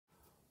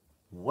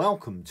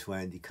Welcome to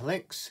Andy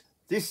Collects.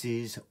 This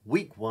is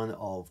week one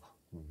of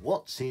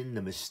What's in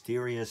the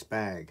Mysterious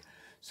Bag.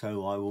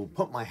 So I will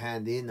put my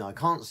hand in, I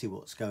can't see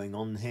what's going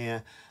on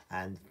here,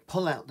 and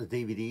pull out the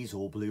DVDs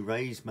or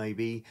Blu-rays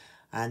maybe,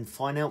 and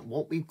find out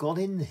what we've got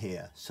in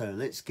here. So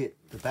let's get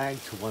the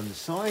bag to one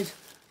side,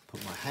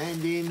 put my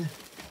hand in,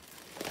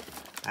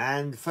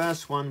 and the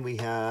first one we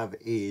have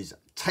is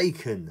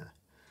Taken,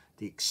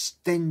 the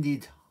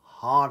extended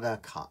harder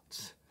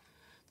cut.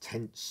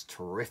 Tense,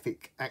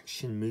 terrific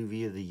action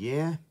movie of the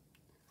year.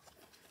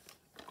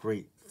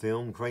 Great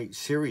film, great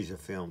series of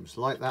films.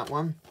 Like that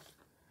one.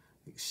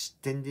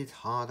 Extended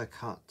harder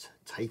cut.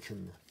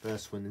 Taken.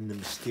 First one in the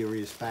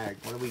mysterious bag.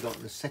 What have we got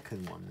in the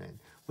second one then?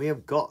 We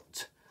have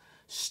got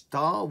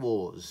Star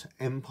Wars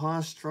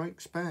Empire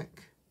Strikes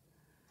Back.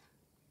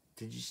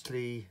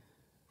 Digitally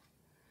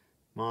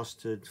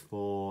mastered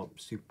for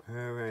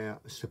superior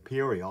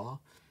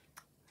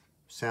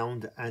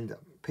sound and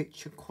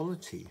picture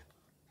quality.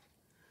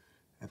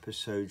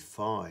 Episode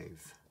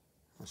 5.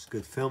 That's a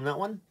good film, that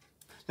one.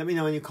 Let me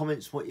know in your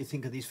comments what you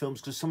think of these films,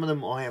 because some of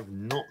them I have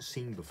not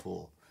seen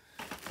before.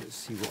 Let's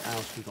see what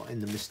else we got in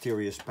the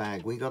mysterious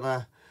bag. We got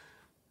a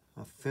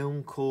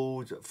film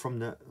called From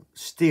the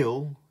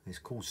Steel. It's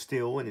called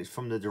Steel, and it's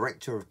from the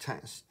director of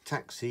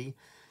Taxi,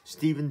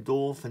 Stephen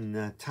Dorff and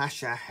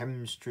Natasha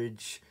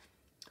Hemstridge.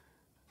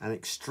 An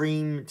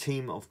extreme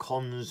team of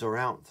cons are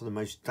out for the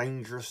most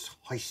dangerous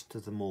heist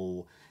of them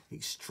all.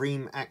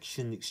 Extreme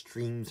action,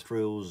 extreme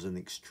thrills, and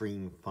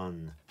extreme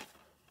fun.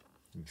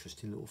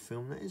 Interesting little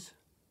film that is.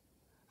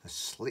 A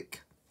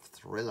slick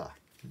thriller.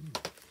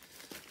 What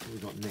have we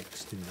got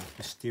next in the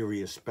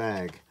mysterious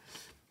bag?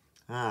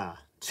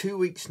 2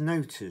 weeks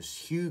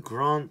notice. Hugh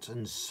Grant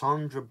and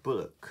Sandra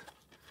Bullock.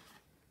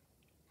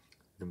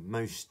 The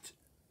most,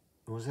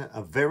 what was that?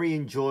 A very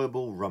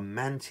enjoyable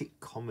romantic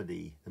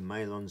comedy, the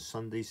Mail on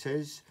Sunday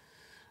says.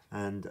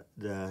 And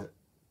the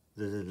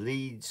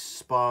leads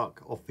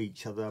spark off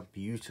each other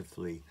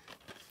beautifully.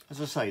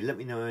 As I say, let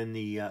me know in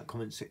the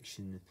comment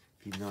section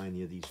if you know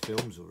any of these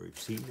films or have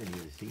seen any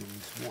of the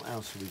things. What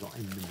else have we got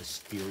in the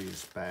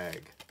mysterious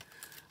bag?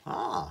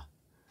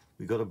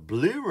 We got a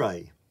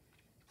Blu-ray.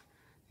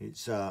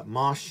 It's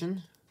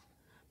Martian,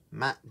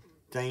 Matt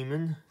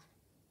Damon,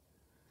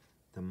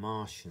 The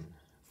Martian.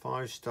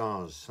 5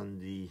 stars,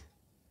 Sunday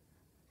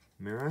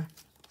Mirror.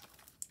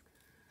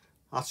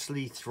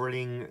 Utterly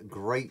thrilling,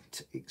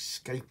 great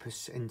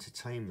escapist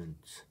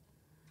entertainment.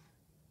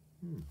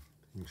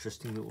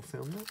 Interesting little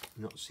film there.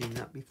 Not seen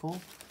that before.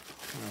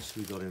 What else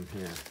have we got in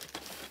here?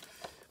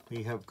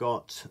 We have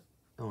got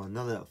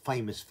another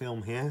famous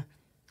film here.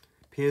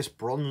 Pierce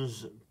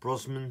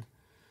Brosnan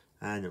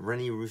and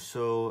Rene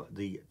Russo,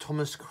 The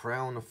Thomas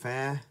Crown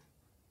Affair.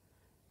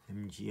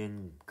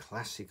 MGM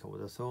classic, I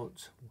would have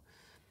thought.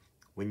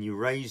 When you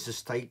raise the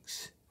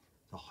stakes,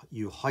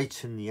 you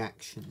heighten the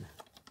action.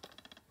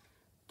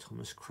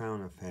 Thomas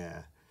Crown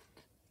Affair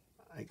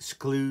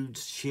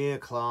excludes sheer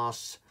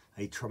class,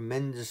 a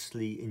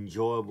tremendously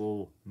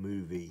enjoyable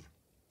movie.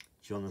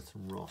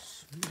 Jonathan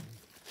Ross.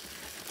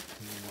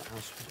 What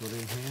else we got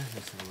in here?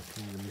 Let's have a look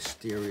in the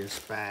mysterious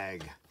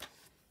bag.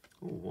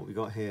 What we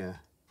got here?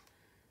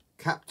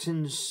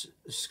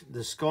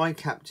 The Sky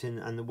Captain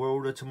and the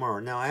World of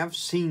Tomorrow. Now I have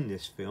seen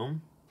this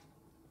film.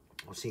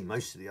 I've seen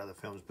most of the other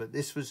films, but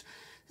this is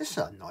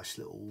a nice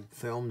little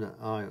film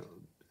that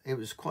it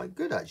was quite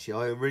good actually.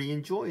 I really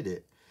enjoyed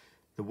it.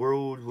 The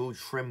World Will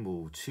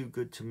Tremble, Too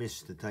Good to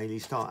Miss, the Daily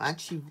Star.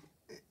 Actually,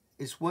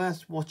 it's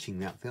worth watching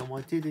that film.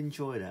 I did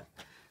enjoy that.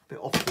 A bit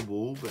off the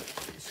wall, but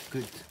it's a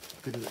good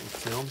little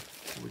film.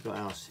 What we got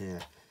else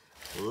here?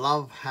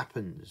 Love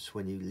Happens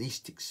When You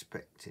Least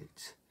Expect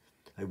It.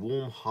 A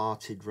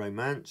warm-hearted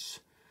romance.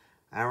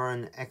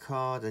 Aaron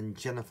Eckhart and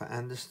Jennifer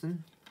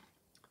Aniston.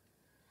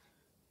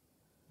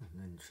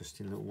 An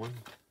interesting little one.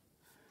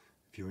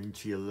 If you're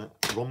into your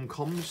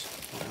rom-coms,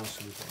 what else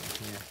have we got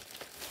in here?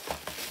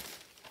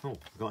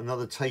 We've got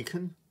another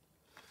Taken.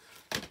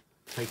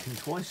 Taken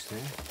twice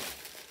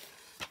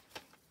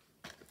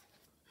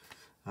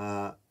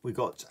there. We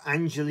got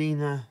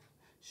Angelina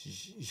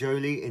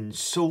Jolie in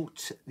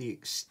Salt, the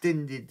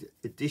extended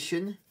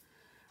edition.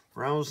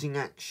 Rousing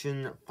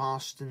action,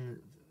 fast,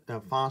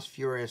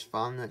 furious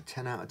fun,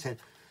 10 out of 10.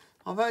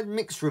 I've heard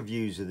mixed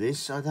reviews of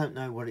this. I don't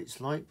know what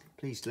it's like.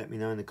 Please let me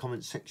know in the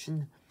comments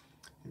section.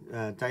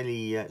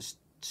 Daily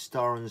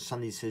Star on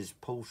Sunday says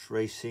Pulse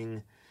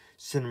Racing,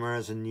 Cinema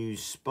as a New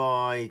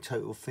Spy,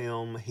 Total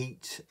Film,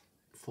 Heat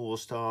 4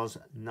 stars,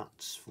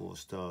 Nuts 4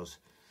 stars.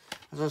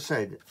 As I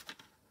said,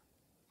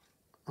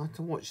 I have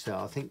to watch that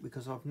I think,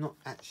 because I've not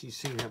actually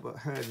seen that but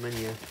heard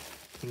many a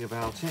thing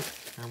about it.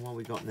 And what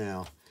we got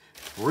now?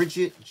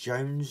 Bridget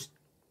Jones'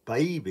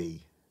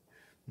 Baby.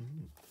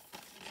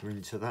 If you're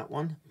into that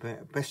one,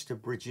 best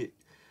of Bridget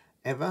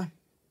ever.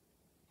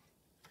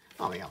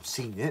 I mean, I've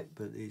seen it,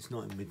 but it's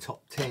not in my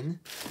top 10.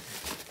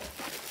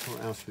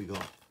 What else we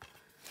got?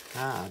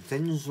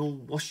 Denzel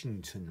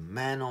Washington,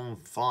 Man on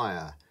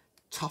Fire,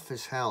 Tough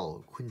as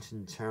Hell,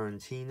 Quentin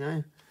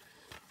Tarantino.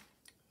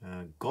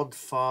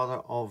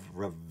 Godfather of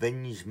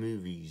Revenge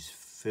Movies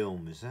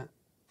film, is that?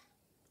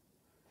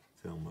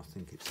 film, I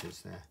think it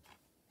says there.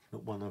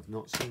 Not one I've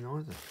not seen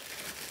either.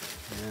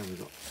 Yeah, we've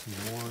got some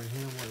more in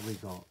here. What have we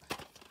got?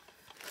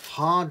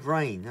 Hard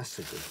Rain, that's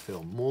a good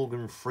film.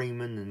 Morgan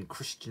Freeman and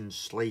Christian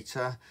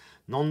Slater.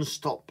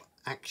 Non-stop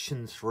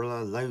action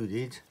thriller,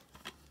 loaded.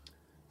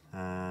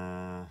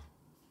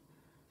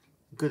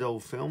 Good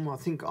old film.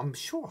 I'm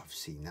sure I've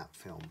seen that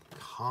film.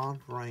 Hard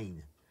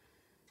Rain.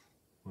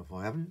 Well, if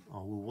I haven't, I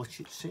will watch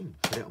it soon.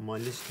 Put it on my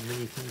list of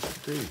many things to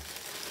do.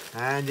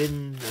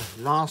 And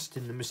last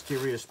in the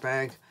mysterious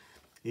bag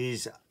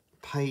is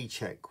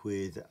Paycheck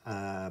with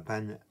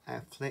Ben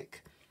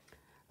Affleck,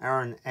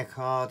 Aaron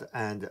Eckhart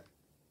and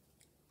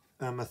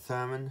Uma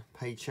Thurman.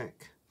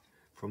 Paycheck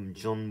from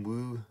John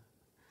Woo,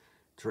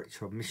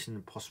 director of Mission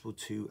Impossible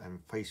 2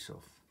 and Face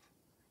Off.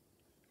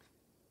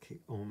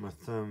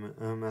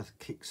 Uma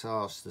kicks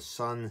ass. The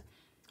Son,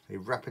 a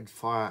rapid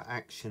fire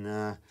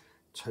action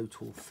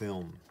total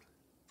film.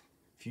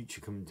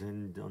 Future comes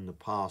on the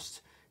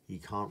past he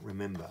can't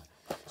remember.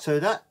 So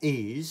that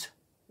is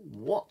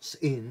what's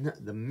in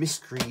the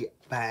mystery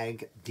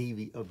bag of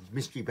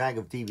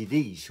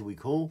DVDs, shall we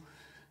call.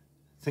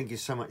 Thank you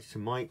so much to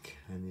Mike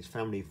and his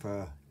family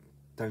for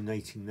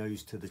donating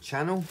those to the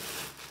channel.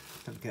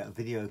 Don't forget a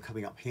video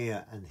coming up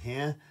here and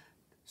here.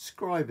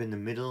 Subscribe in the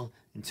middle.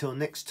 Until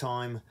next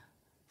time,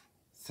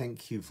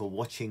 thank you for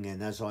watching,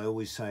 and as I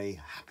always say,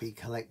 happy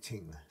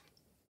collecting.